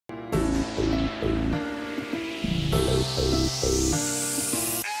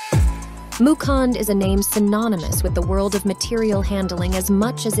Mukand is a name synonymous with the world of material handling as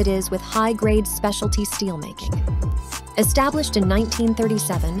much as it is with high-grade specialty steelmaking. Established in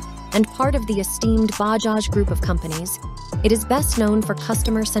 1937 and part of the esteemed Bajaj group of companies, it is best known for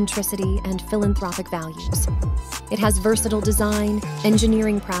customer centricity and philanthropic values. It has versatile design,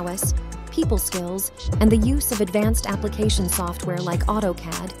 engineering prowess, people skills, and the use of advanced application software like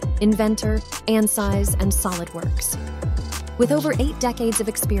AutoCAD, Inventor, Ansys, and SolidWorks. With over 8 decades of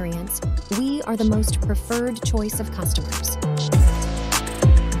experience, we are the most preferred choice of customers.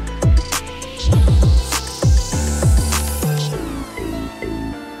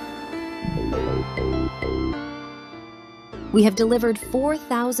 We have delivered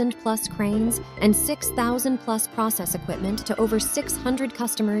 4,000 plus cranes and 6,000 plus process equipment to over 600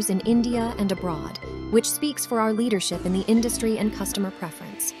 customers in India and abroad, which speaks for our leadership in the industry and customer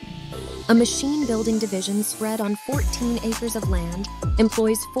preference. A machine building division spread on 14 acres of land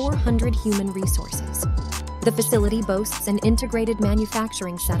employs 400 human resources. The facility boasts an integrated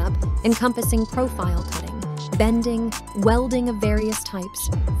manufacturing setup encompassing profile cutting, bending, welding of various types,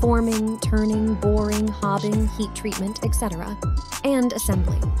 forming, turning, boring, hobbing, heat treatment, etc., and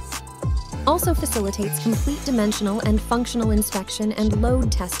assembly. Also facilitates complete dimensional and functional inspection and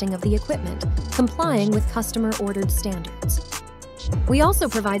load testing of the equipment, complying with customer-ordered standards. We also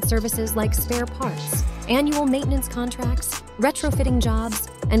provide services like spare parts, annual maintenance contracts, retrofitting jobs,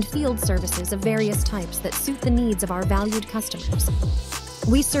 and field services of various types that suit the needs of our valued customers.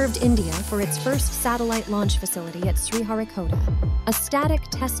 We served India for its first satellite launch facility at Sriharikota, a static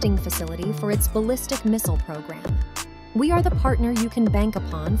testing facility for its ballistic missile program. We are the partner you can bank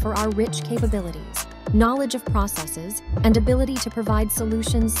upon for our rich capabilities, knowledge of processes, and ability to provide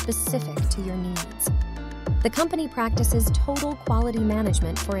solutions specific to your needs. The company practices total quality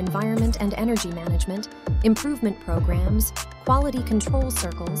management for environment and energy management, improvement programs, quality control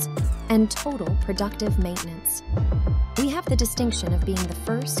circles, and total productive maintenance. We have the distinction of being the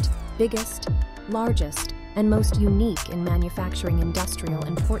first, biggest, largest, and most unique in manufacturing industrial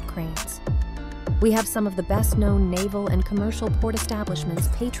and port cranes. We have some of the best-known naval and commercial port establishments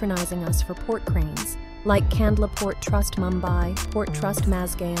patronizing us for port cranes, like Kandla Port Trust Mumbai, Port Trust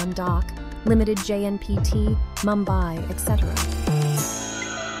Mazgaon Dock, Limited JNPT, Mumbai, etc.